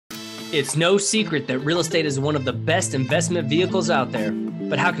It's no secret that real estate is one of the best investment vehicles out there,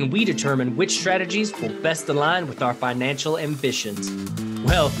 but how can we determine which strategies will best align with our financial ambitions?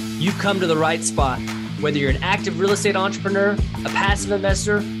 Well, you've come to the right spot. Whether you're an active real estate entrepreneur, a passive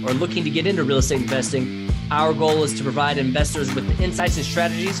investor, or looking to get into real estate investing, our goal is to provide investors with the insights and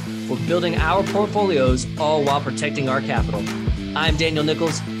strategies for building our portfolios, all while protecting our capital. I'm Daniel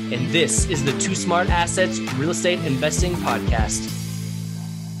Nickles, and this is the Too Smart Assets Real Estate Investing Podcast.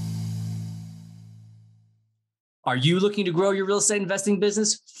 Are you looking to grow your real estate investing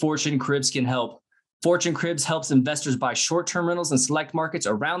business? Fortune Cribs can help. Fortune Cribs helps investors buy short-term rentals in select markets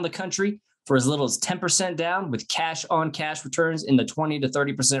around the country for as little as 10% down with cash-on-cash returns in the 20 to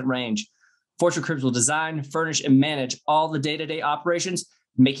 30% range. Fortune Cribs will design, furnish, and manage all the day-to-day operations,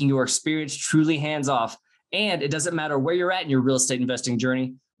 making your experience truly hands-off. And it doesn't matter where you're at in your real estate investing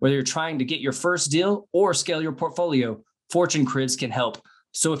journey, whether you're trying to get your first deal or scale your portfolio, Fortune Cribs can help.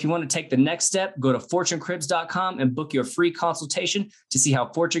 So if you want to take the next step, go to fortunecribs.com and book your free consultation to see how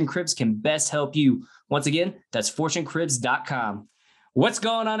Fortune Cribs can best help you. Once again, that's fortunecribs.com. What's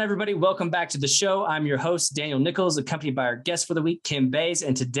going on, everybody? Welcome back to the show. I'm your host, Daniel Nickles, accompanied by our guest for the week, Kim Bays.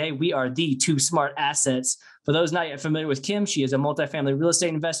 And today we are the Too Smart Assets. For those not yet familiar with Kim, she is a multifamily real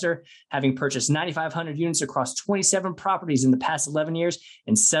estate investor, having purchased 9,500 units across 27 properties in the past 11 years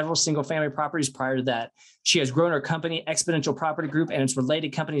and several single-family properties prior to that. She has grown her company, Exponential Property Group, and its related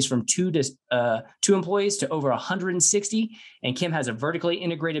companies from two employees to over 160. And Kim has a vertically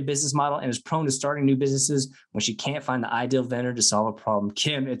integrated business model and is prone to starting new businesses when she can't find the ideal vendor to solve a problem.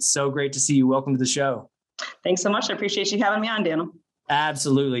 Kim, it's so great to see you. Welcome to the show. Thanks so much. I appreciate you having me on, Daniel.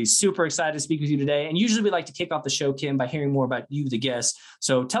 Absolutely. Super excited to speak with you today. And usually we like to kick off the show, Kim, by hearing more about you, the guest.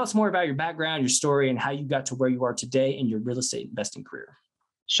 So tell us more about your background, your story, and how you got to where you are today in your real estate investing career.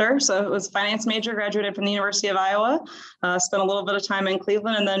 Sure. So I was a finance major, graduated from the University of Iowa, spent a little bit of time in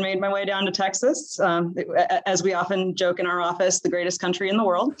Cleveland, and then made my way down to Texas. As we often joke in our office, the greatest country in the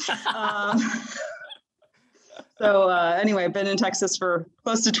world. Anyway, I've been in Texas for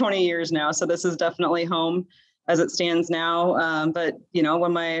close to 20 years now. So this is definitely home as it stands now. But, you know,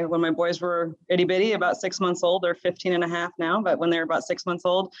 when my boys were itty bitty, about 6 months old, they're 15 and a half now, but when they were about 6 months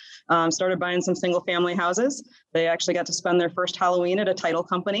old, started buying some single family houses. They actually got to spend their first Halloween at a title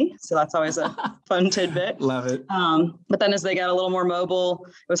company. So that's always a fun tidbit. Love it. But then as they got a little more mobile,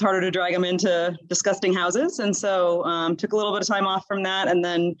 it was harder to drag them into disgusting houses. And so took a little bit of time off from that and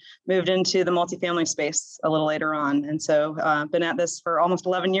then moved into the multifamily space a little later on. And so been at this for almost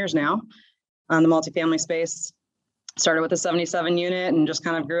 11 years now on the multifamily space. Started with a 77 unit and just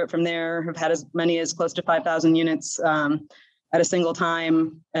kind of grew it from there. Have had as many as close to 5,000 units at a single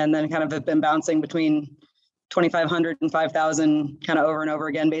time, and then kind of have been bouncing between 2,500 and 5,000 kind of over and over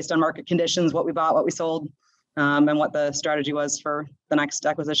again based on market conditions, what we bought, what we sold, and what the strategy was for the next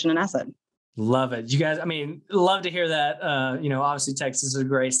acquisition and asset. Love it. You guys, love to hear that. Obviously Texas is a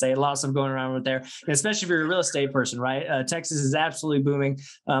great state, a lot of stuff going around right there, and especially if you're a real estate person, right? Texas is absolutely booming.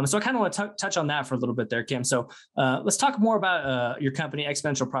 So I kind of want to touch on that for a little bit there, Kim. So let's talk more about your company,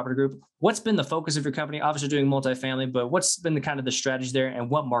 Exponential Property Group. What's been the focus of your company? Obviously doing multifamily, but what's been the kind of the strategy there, and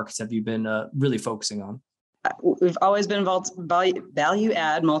what markets have you been really focusing on? We've always been value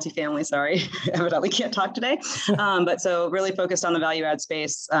add multifamily. Sorry, evidently can't talk today. But so really focused on the value add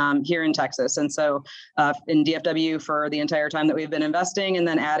space here in Texas. And so in DFW for the entire time that we've been investing, and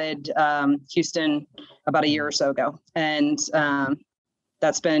then added Houston about a year or so ago. And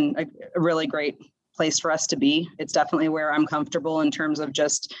that's been a really great place for us to be. It's definitely where I'm comfortable in terms of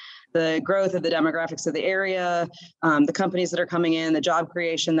just the growth of the demographics of the area, the companies that are coming in, the job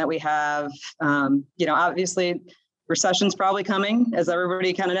creation that we have. Obviously recession's probably coming, as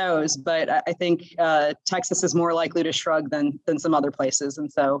everybody kind of knows, but I think Texas is more likely to shrug than some other places.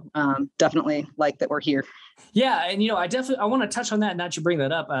 And so definitely like that we're here. Yeah. And, I want to touch on that now that you bring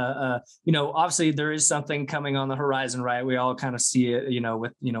that up. Obviously there is something coming on the horizon, right? We all kind of see it,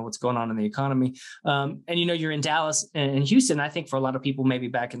 with, what's going on in the economy. And, you're in Dallas and Houston. I think for a lot of people, maybe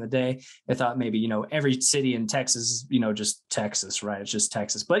back in the day, they thought maybe, every city in Texas is, just Texas, right? It's just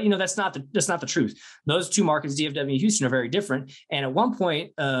Texas. But, that's not the truth. Those two markets, DFW and Houston, are very different. And at one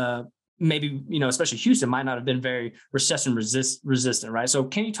point, maybe, especially Houston might not have been very recession resistant, right? So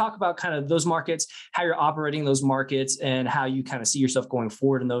can you talk about kind of those markets, how you're operating those markets, and how you kind of see yourself going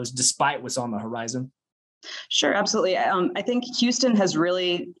forward in those despite what's on the horizon? Sure, absolutely. I think Houston has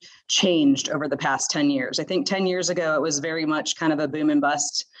really changed over the past 10 years. I think 10 years ago, it was very much kind of a boom and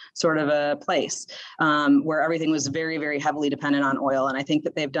bust sort of a place where everything was very, very heavily dependent on oil. And I think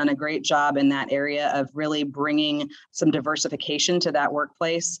that they've done a great job in that area of really bringing some diversification to that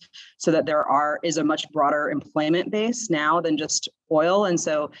workplace so that is a much broader employment base now than just oil. And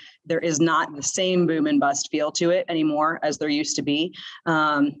so there is not the same boom and bust feel to it anymore as there used to be.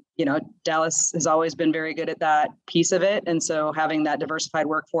 Dallas has always been very good at that piece of it. And so having that diversified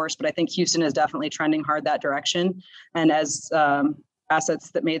workforce, but I think Houston is definitely trending hard that direction. And as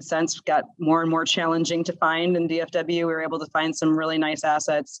assets that made sense got more and more challenging to find in DFW, we were able to find some really nice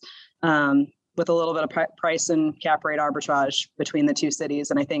assets with a little bit of price and cap rate arbitrage between the two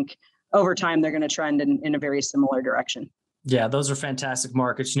cities. And I think over time, they're going to trend in a very similar direction. Yeah, those are fantastic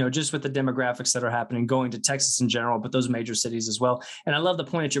markets, just with the demographics that are happening, going to Texas in general, but those major cities as well. And I love the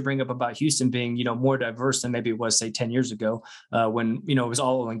point that you bring up about Houston being, more diverse than maybe it was, say, 10 years ago when, it was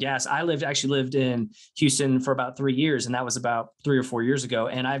all oil and gas. I actually lived in Houston for about 3 years, and that was about 3 or 4 years ago.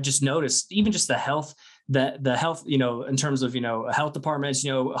 And I've just noticed even just the health, in terms of, health departments,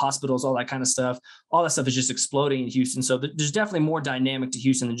 hospitals, all that kind of stuff, all that stuff is just exploding in Houston. So there's definitely more dynamic to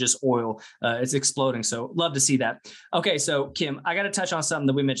Houston than just oil. It's exploding. So love to see that. Okay. So Kim, I got to touch on something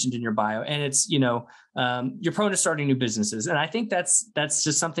that we mentioned in your bio, and it's, you're prone to starting new businesses. And I think that's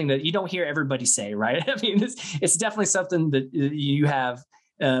just something that you don't hear everybody say, right? I mean, it's definitely something that you have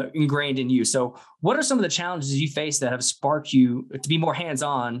ingrained in you. So what are some of the challenges you face that have sparked you to be more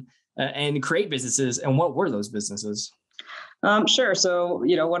hands-on and create businesses? And what were those businesses? Sure. So,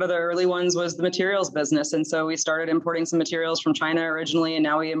 one of the early ones was the materials business. And so we started importing some materials from China originally, and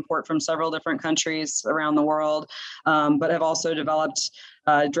now we import from several different countries around the world, but have also developed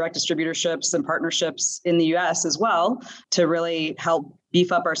direct distributorships and partnerships in the US as well to really help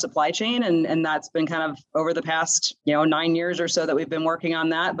beef up our supply chain. And that's been kind of over the past, 9 years or so that we've been working on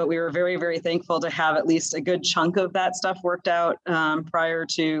that. But we were very, very thankful to have at least a good chunk of that stuff worked out prior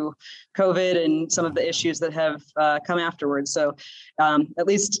to COVID and some of the issues that have come afterwards. So at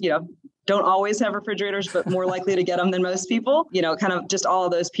least, don't always have refrigerators, but more likely to get them than most people, kind of just all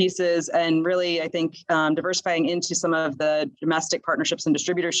of those pieces. And really, I think diversifying into some of the domestic partnerships and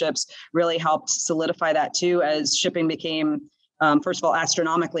distributorships really helped solidify that too, as shipping became, first of all,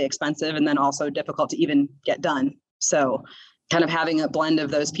 astronomically expensive, and then also difficult to even get done. So kind of having a blend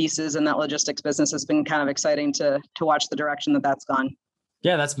of those pieces in that logistics business has been kind of exciting to watch the direction that that's gone.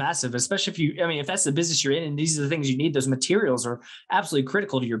 Yeah, that's massive, especially if that's the business you're in and these are the things you need, those materials are absolutely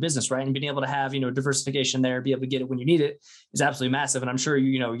critical to your business, right? And being able to have, diversification there, be able to get it when you need it is absolutely massive. And I'm sure,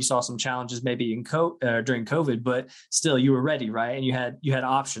 you saw some challenges maybe during COVID, but still you were ready, right? And you had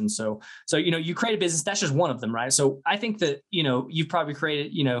options. So, you create a business, that's just one of them, right? So I think that, you've probably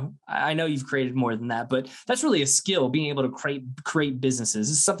created, I know you've created more than that, but that's really a skill, being able to create businesses.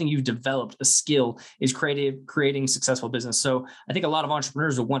 This is something you've developed. A skill is creating successful business. So I think a lot of entrepreneurs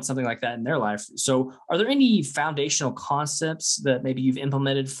will want something like that in their life. So are there any foundational concepts that maybe you've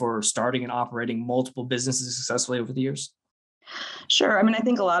implemented for starting and operating multiple businesses successfully over the years? Sure. I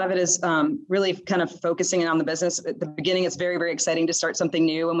think a lot of it is really kind of focusing on the business. At the beginning, it's very, very exciting to start something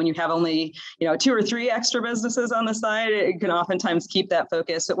new. And when you have only, 2 or 3 extra businesses on the side, it can oftentimes keep that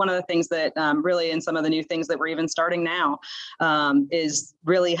focus. But one of the things that really, in some of the new things that we're even starting now, is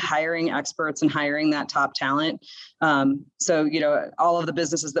really hiring experts and hiring that top talent. So, all of the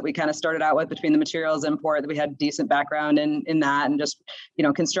businesses that we kind of started out with between the materials import, that we had decent background in that, and just,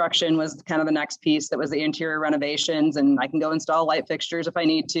 construction was kind of the next piece that was the interior renovations, and I can go install light fixtures if I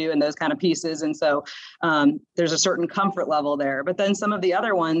need to, and those kind of pieces. And so there's a certain comfort level there. But then some of the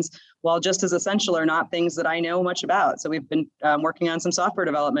other ones, while just as essential, are not things that I know much about. So we've been working on some software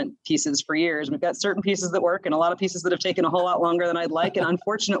development pieces for years. We've got certain pieces that work and a lot of pieces that have taken a whole lot longer than I'd like. And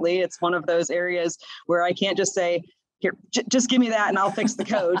unfortunately, it's one of those areas where I can't just say, here, just give me that and I'll fix the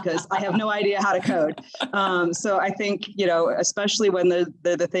code, because I have no idea how to code. So I think, especially when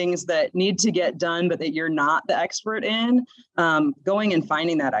the things that need to get done, but that you're not the expert in, going and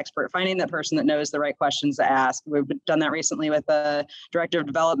finding that expert, finding that person that knows the right questions to ask. We've done that recently with a director of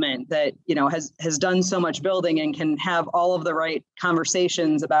development that, has done so much building and can have all of the right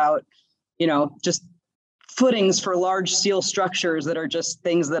conversations about, just footings for large steel structures that are just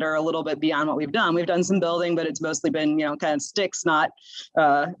things that are a little bit beyond what we've done. We've done some building, but it's mostly been, kind of sticks, not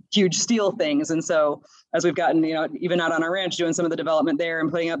huge steel things. And so as we've gotten, even out on our ranch, doing some of the development there and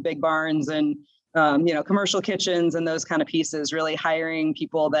putting up big barns and, commercial kitchens and those kind of pieces, really hiring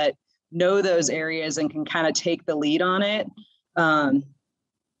people that know those areas and can kind of take the lead on it,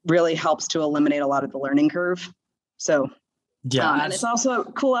 really helps to eliminate a lot of the learning curve. So yeah. And it's also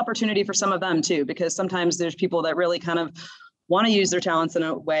a cool opportunity for some of them too, because sometimes there's people that really kind of want to use their talents in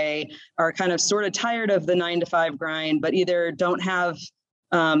a way, are kind of sort of tired of the 9 to 5 grind, but either don't have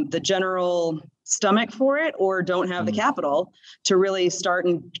the general stomach for it or don't have the capital to really start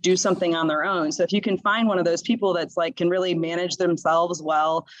and do something on their own. So if you can find one of those people that's like, can really manage themselves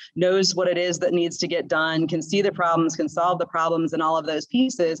well, knows what it is that needs to get done, can see the problems, can solve the problems and all of those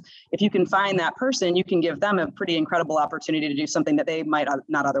pieces, if you can find that person, you can give them a pretty incredible opportunity to do something that they might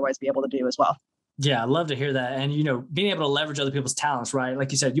not otherwise be able to do as well. Yeah, I love to hear that. And, being able to leverage other people's talents, right?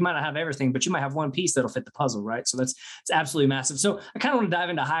 Like you said, you might not have everything, but you might have one piece that'll fit the puzzle, right? So it's absolutely massive. So I kind of want to dive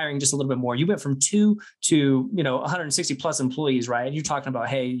into hiring just a little bit more. You went from 2 to, 160 plus employees, right? And you're talking about,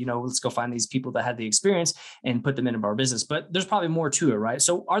 hey, let's go find these people that had the experience and put them into our business. But there's probably more to it, right?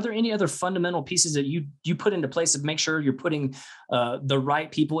 So are there any other fundamental pieces that you put into place to make sure you're putting the right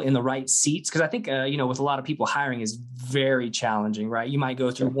people in the right seats? Because I think, with a lot of people, hiring is very challenging, right? You might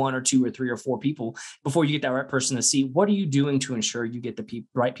go through 1 or 2 or 3 or 4 people before you get that right person to seat. What are you doing to ensure you get the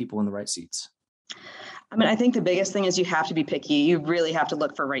right people in the right seats? I mean, I think the biggest thing is you have to be picky. You really have to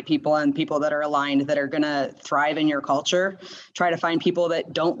look for right people and people that are aligned, that are going to thrive in your culture. Try to find people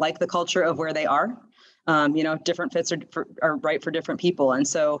that don't like the culture of where they are. Different fits are right for different people. And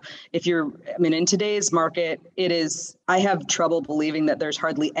so in today's market, I have trouble believing that there's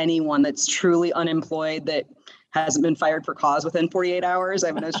hardly anyone that's truly unemployed that hasn't been fired for cause within 48 hours.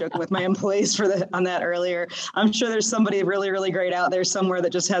 I was joking with my employees on that earlier. I'm sure there's somebody really, really great out there somewhere that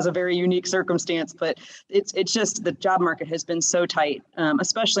just has a very unique circumstance, but it's just the job market has been so tight,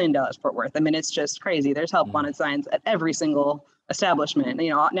 especially in Dallas-Fort Worth. It's just crazy. There's help wanted signs at every single establishment,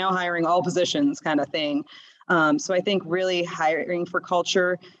 now hiring all positions kind of thing. So I think really hiring for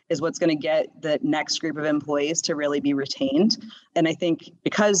culture is what's going to get the next group of employees to really be retained. And I think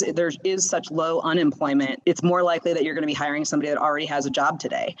because there is such low unemployment, it's more likely that you're going to be hiring somebody that already has a job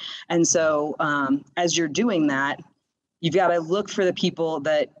today. And so as you're doing that, you've got to look for the people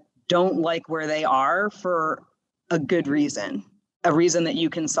that don't like where they are for a good reason. A reason that you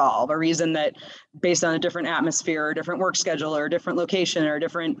can solve, a reason that based on a different atmosphere or different work schedule or different location or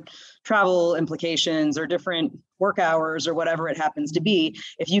different travel implications or different work hours or whatever it happens to be,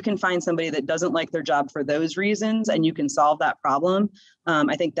 if you can find somebody that doesn't like their job for those reasons and you can solve that problem,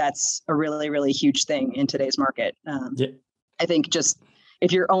 I think that's a really, really huge thing in today's market. I think just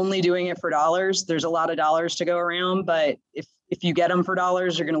if you're only doing it for dollars, there's a lot of dollars to go around, but if you get them for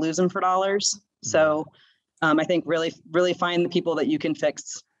dollars, you're going to lose them for dollars. So I think really, really find the people that you can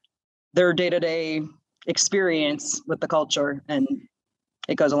fix their day-to-day experience with the culture, and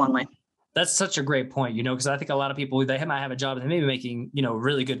it goes a long way. That's such a great point, because I think a lot of people, they might have a job and they may be making,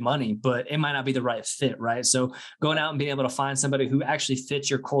 really good money, but it might not be the right fit, right? So going out and being able to find somebody who actually fits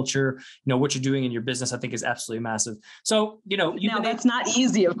your culture, what you're doing in your business, I think is absolutely massive. So, that's not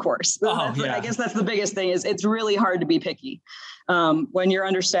easy, of course. I guess that's the biggest thing is it's really hard to be picky. When you're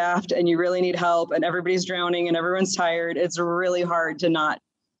understaffed and you really need help and everybody's drowning and everyone's tired, it's really hard to not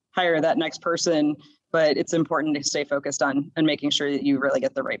hire that next person. But it's important to stay focused on and making sure that you really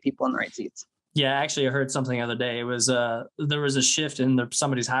get the right people in the right seats. Yeah, actually, I heard something the other day. It was there was a shift in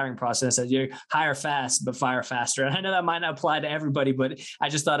somebody's hiring process that you hire fast but fire faster. And I know that might not apply to everybody, but I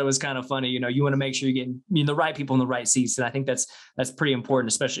just thought it was kind of funny. You want to make sure you're getting the right people in the right seats, and I think that's pretty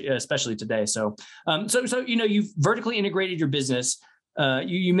important, especially today. So you've vertically integrated your business.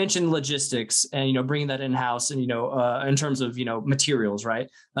 You mentioned logistics and, bringing that in-house and, in terms of, materials, right?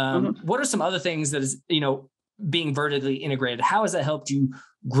 What are some other things that is, being vertically integrated? How has that helped you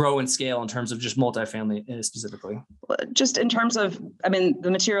grow and scale in terms of just multifamily specifically? Just in terms of, the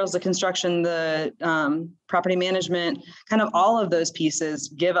materials, the construction, the property management, kind of all of those pieces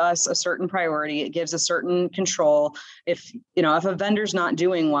give us a certain priority. It gives a certain control. If a vendor's not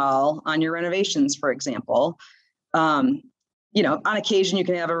doing well on your renovations, for example, on occasion, you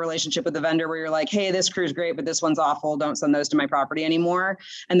can have a relationship with the vendor where you're like, hey, this crew's great, but this one's awful. Don't send those to my property anymore.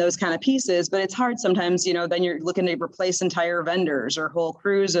 And those kind of pieces. But it's hard sometimes, then you're looking to replace entire vendors or whole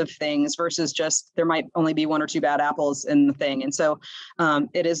crews of things versus just there might only be 1 or 2 bad apples in the thing. And so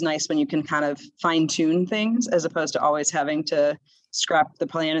it is nice when you can kind of fine tune things as opposed to always having to scrap the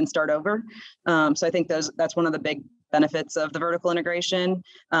plan and start over. So I think that's one of the big benefits of the vertical integration.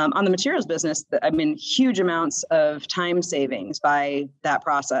 On the materials business, huge amounts of time savings by that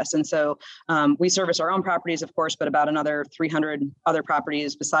process. And so we service our own properties, of course, but about another 300 other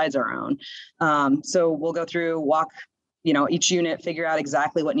properties besides our own. So we'll go through, walk, each unit, figure out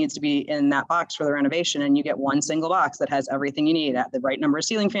exactly what needs to be in that box for the renovation. And you get one single box that has everything you need at the right number of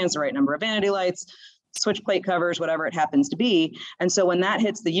ceiling fans, the right number of vanity lights, switch plate covers, whatever it happens to be. And so when that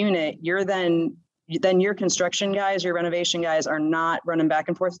hits the unit, then your construction guys, your renovation guys are not running back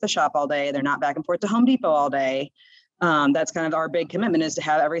and forth to the shop all day. They're not back and forth to Home Depot all day. That's kind of our big commitment, is to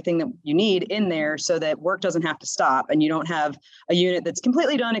have everything that you need in there so that work doesn't have to stop, and you don't have a unit that's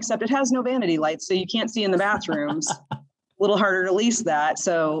completely done, except it has no vanity lights, so you can't see in the bathrooms. A little harder to lease that.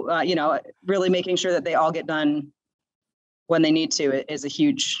 So, really making sure that they all get done when they need to is a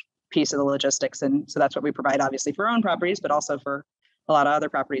huge piece of the logistics. And so that's what we provide, obviously, for our own properties, but also for a lot of other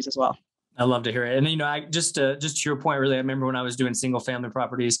properties as well. I love to hear it. And then, I just to your point, really, I remember when I was doing single family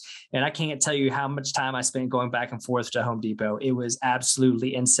properties, and I can't tell you how much time I spent going back and forth to Home Depot. It was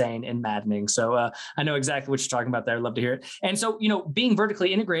absolutely insane and maddening. So I know exactly what you're talking about there. I'd love to hear it. And so, being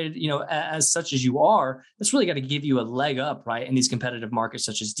vertically integrated, as such as you are, that's really got to give you a leg up, right, in these competitive markets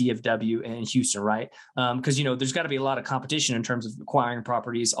such as DFW and Houston, right? Because, there's got to be a lot of competition in terms of acquiring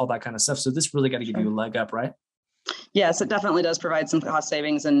properties, all that kind of stuff. So this really got to give you a leg up, right? Yes, it definitely does provide some cost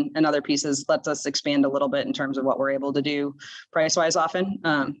savings, and other pieces lets us expand a little bit in terms of what we're able to do price wise. Often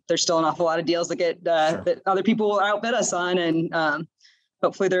there's still an awful lot of deals that get that other people will outbid us on, and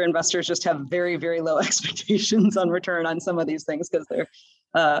hopefully their investors just have very, very low expectations on return on some of these things, because they're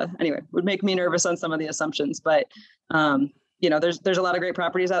anyway, would make me nervous on some of the assumptions. But there's a lot of great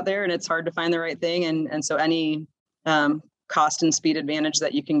properties out there, and it's hard to find the right thing, and so any cost and speed advantage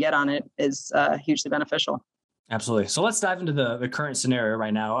that you can get on it is hugely beneficial. Absolutely. So let's dive into the current scenario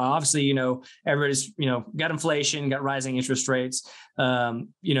right now. Obviously, everybody's, got inflation, got rising interest rates.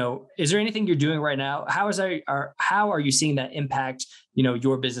 Is there anything you're doing right now? How are you seeing that impact,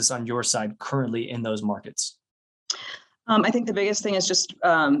 your business on your side currently in those markets? I think the biggest thing is just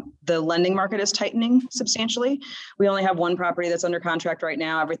the lending market is tightening substantially. We only have one property that's under contract right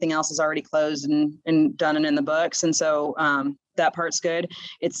now. Everything else is already closed and done and in the books. And so that part's good.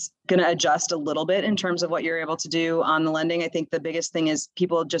 It's going to adjust a little bit in terms of what you're able to do on the lending. I think the biggest thing is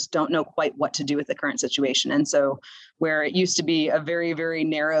people just don't know quite what to do with the current situation. And so where it used to be a very, very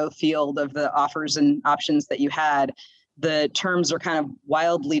narrow field of the offers and options that you had, the terms are kind of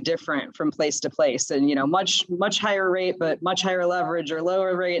wildly different from place to place, and much higher rate, but much higher leverage, or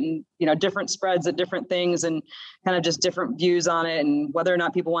lower rate, and different spreads at different things, and kind of just different views on it, and whether or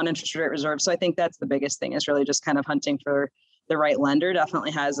not people want interest rate reserve. So I think that's the biggest thing, is really just kind of hunting for the right lender.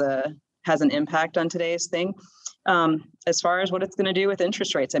 Definitely has an impact on today's thing. As far as what it's going to do with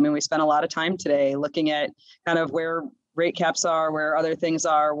interest rates, I mean, we spent a lot of time today looking at kind of where rate caps are, where other things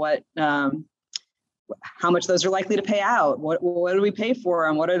are, how much those are likely to pay out. What do we pay for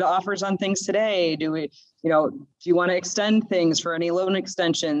them? What are the offers on things today? Do we, do you want to extend things for any loan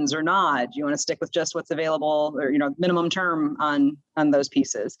extensions or not? Do you want to stick with just what's available, or, minimum term on those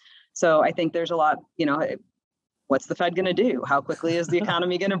pieces? So I think there's a lot, what's the Fed going to do? How quickly is the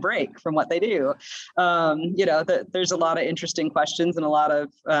economy going to break from what they do? There's a lot of interesting questions and a lot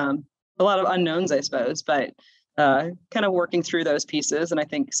of unknowns, I suppose, but kind of working through those pieces. And I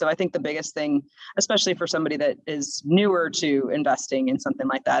think the biggest thing, especially for somebody that is newer to investing in something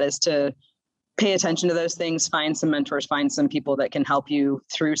like that, is to pay attention to those things, find some mentors, find some people that can help you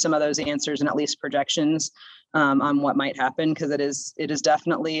through some of those answers and at least projections on what might happen. Because it is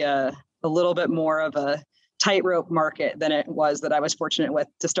definitely a little bit more of a tightrope market than it was that I was fortunate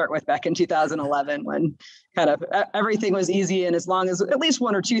to start with back in 2011, when kind of everything was easy. And as long as at least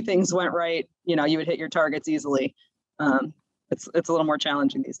one or two things went right, you would hit your targets easily. It's a little more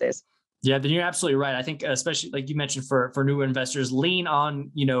challenging these days. Yeah, then you're absolutely right. I think, especially like you mentioned, for newer investors, lean on,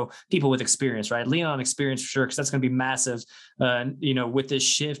 people with experience, right? Lean on experience for sure, because that's going to be massive, with this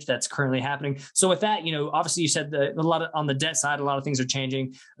shift that's currently happening. So with that, obviously you said a lot on the debt side, a lot of things are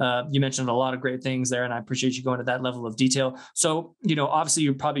changing. You mentioned a lot of great things there, and I appreciate you going to that level of detail. So, obviously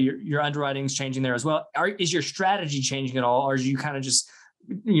your underwriting is changing there as well. Is your strategy changing at all? Or are you kind of just,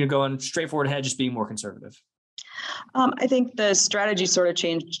 going straight forward ahead, just being more conservative? I think the strategy sort of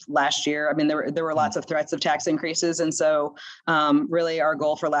changed last year. I mean, there were lots of threats of tax increases. And so really our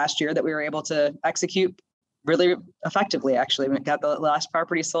goal for last year that we were able to execute really effectively, actually, we got the last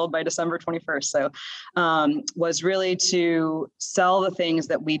property sold by December 21st. So was really to sell the things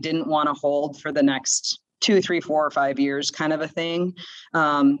that we didn't want to hold for the next 2, 3, 4, or 5 years, kind of a thing.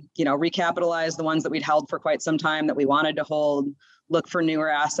 Recapitalize the ones that we'd held for quite some time that we wanted to hold, look for newer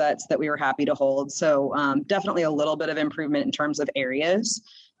assets that we were happy to hold. So definitely a little bit of improvement in terms of areas,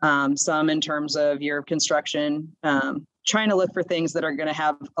 some in terms of year of construction, trying to look for things that are going to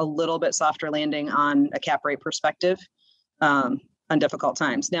have a little bit softer landing on a cap rate perspective on difficult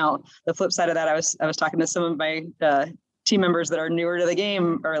times. Now, the flip side of that, I was talking to some of my team members that are newer to the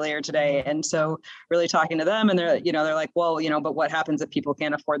game earlier today. And so really talking to them, and they're like, well, but what happens if people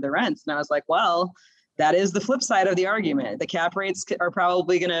can't afford the rents? And I was like, well, that is the flip side of the argument. The cap rates are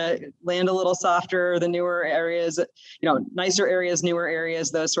probably going to land a little softer, the newer areas, nicer areas, newer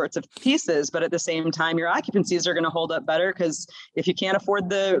areas, those sorts of pieces. But at the same time, your occupancies are going to hold up better, because if you can't afford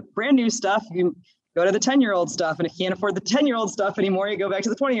the brand new stuff, you go to the 10-year-old stuff. And if you can't afford the 10-year-old stuff anymore, you go back to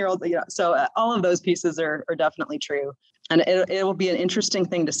the 20-year-old. So all of those pieces are definitely true. And it will be an interesting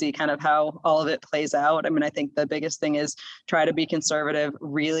thing to see kind of how all of it plays out. I mean, I think the biggest thing is try to be conservative,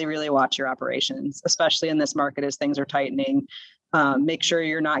 really, really watch your operations, especially in this market as things are tightening. Make sure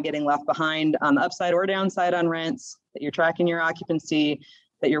you're not getting left behind on the upside or downside on rents, that you're tracking your occupancy,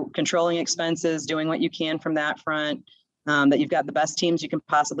 that you're controlling expenses, doing what you can from that front, that you've got the best teams you can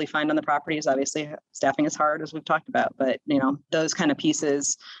possibly find on the properties. Obviously, staffing is hard, as we've talked about, but those kind of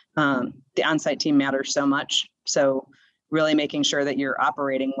pieces, the on-site team matters so much. So really making sure that you're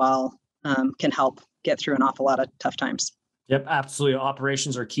operating well can help get through an awful lot of tough times. Yep, absolutely.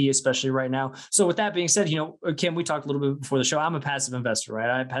 Operations are key, especially right now. So with that being said, Kim, we talked a little bit before the show. I'm a passive investor, right?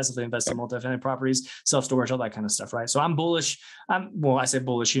 I passively invest in multifamily properties, self-storage, all that kind of stuff, right? So I'm bullish. I say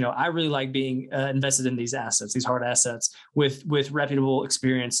bullish, I really like being invested in these assets, these hard assets with reputable,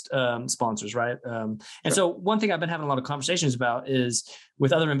 experienced sponsors, right? And so one thing I've been having a lot of conversations about is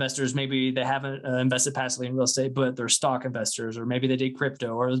with other investors, maybe they haven't invested passively in real estate, but they're stock investors, or maybe they did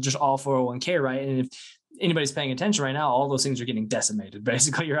crypto, or just all 401k, right? And if anybody's paying attention right now, all those things are getting decimated,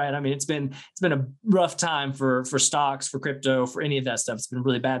 basically, right? I mean, it's been a rough time for stocks, for crypto, for any of that stuff. It's been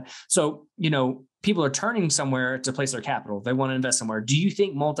really bad. So, people are turning somewhere to place their capital. They want to invest somewhere. Do you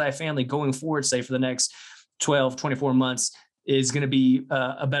think multifamily going forward, say for the next 12, 24 months, is going to be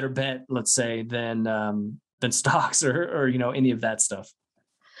a better bet, let's say, than stocks or any of that stuff?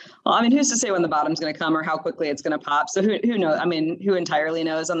 Well, I mean, who's to say when the bottom's going to come or how quickly it's going to pop? So who knows? I mean, who entirely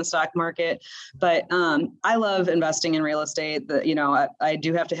knows on the stock market? But I love investing in real estate. I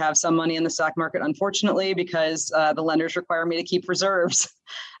do have to have some money in the stock market, unfortunately, because the lenders require me to keep reserves.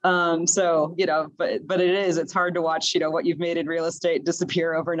 But it's hard to watch, what you've made in real estate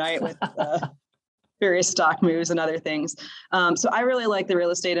disappear overnight with various stock moves and other things. So I really like the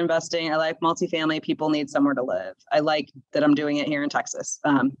real estate investing. I like multifamily. People need somewhere to live. I like that I'm doing it here in Texas.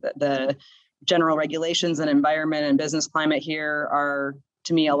 The general regulations and environment and business climate here are,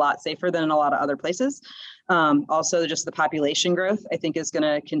 to me, a lot safer than in a lot of other places. Also, just the population growth, I think, is going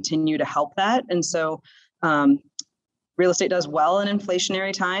to continue to help that. And so real estate does well in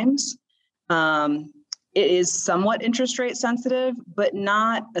inflationary times. It is somewhat interest rate sensitive, but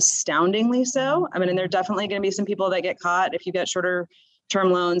not astoundingly so. I mean, and there are definitely going to be some people that get caught if you get shorter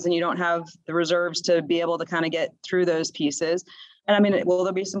term loans and you don't have the reserves to be able to kind of get through those pieces. And I mean, will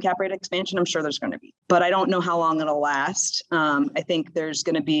there be some cap rate expansion? I'm sure there's going to be, but I don't know how long it'll last. I think there's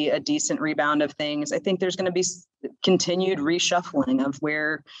going to be a decent rebound of things. I think there's going to be continued reshuffling of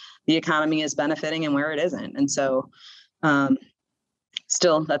where the economy is benefiting and where it isn't. And so,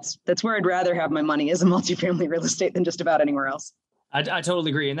 still, that's where I'd rather have my money, is in multifamily real estate, than just about anywhere else. I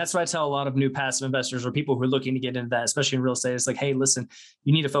totally agree. And that's what I tell a lot of new passive investors or people who are looking to get into that, especially in real estate. It's like, hey, listen,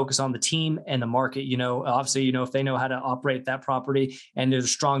 you need to focus on the team and the market. Obviously, if they know how to operate that property and there's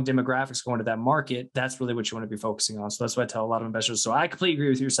strong demographics going to that market, that's really what you want to be focusing on. So that's what I tell a lot of investors. So I completely agree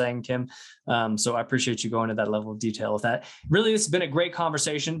with you saying, Kim. So I appreciate you going to that level of detail with that. Really, this has been a great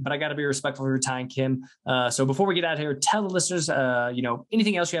conversation, but I got to be respectful of your time, Kim. So before we get out of here, tell the listeners,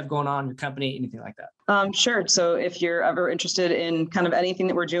 anything else you have going on in your company, anything like that. Sure. So if you're ever interested in kind of anything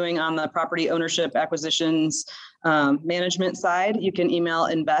that we're doing on the property ownership, acquisitions, management side, you can email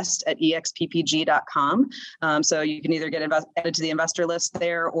invest@exppg.com. So you can either get added to the investor list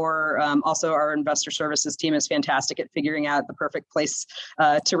there, or also our investor services team is fantastic at figuring out the perfect place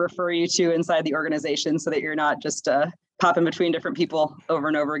to refer you to inside the organization, so that you're not just popping between different people over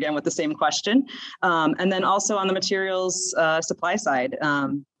and over again with the same question. And then also on the materials supply side,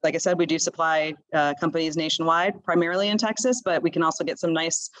 like I said, we do supply companies nationwide, primarily in Texas, but we can also get some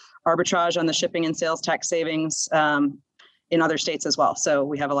nice arbitrage on the shipping and sales tax savings in other states as well. So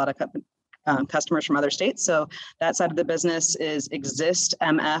we have a lot of customers from other states. So that side of the business is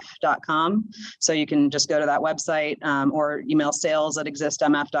existmf.com. So you can just go to that website or email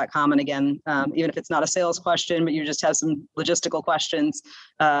sales@existmf.com. And again, even if it's not a sales question, but you just have some logistical questions,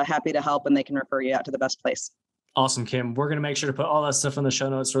 happy to help, and they can refer you out to the best place. Awesome, Kim. We're going to make sure to put all that stuff in the show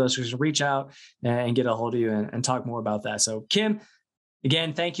notes for those who can reach out and get a hold of you and talk more about that. So Kim,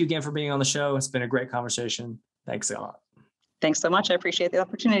 again, thank you again for being on the show. It's been a great conversation. Thanks a lot. Thanks so much. I appreciate the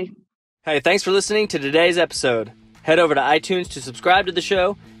opportunity. Hey, thanks for listening to today's episode. Head over to iTunes to subscribe to the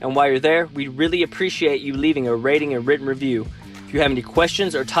show. And while you're there, we'd really appreciate you leaving a rating and written review. If you have any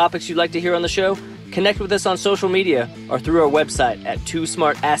questions or topics you'd like to hear on the show, connect with us on social media or through our website at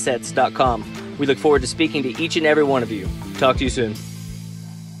twosmartassets.com. We look forward to speaking to each and every one of you. Talk to you soon.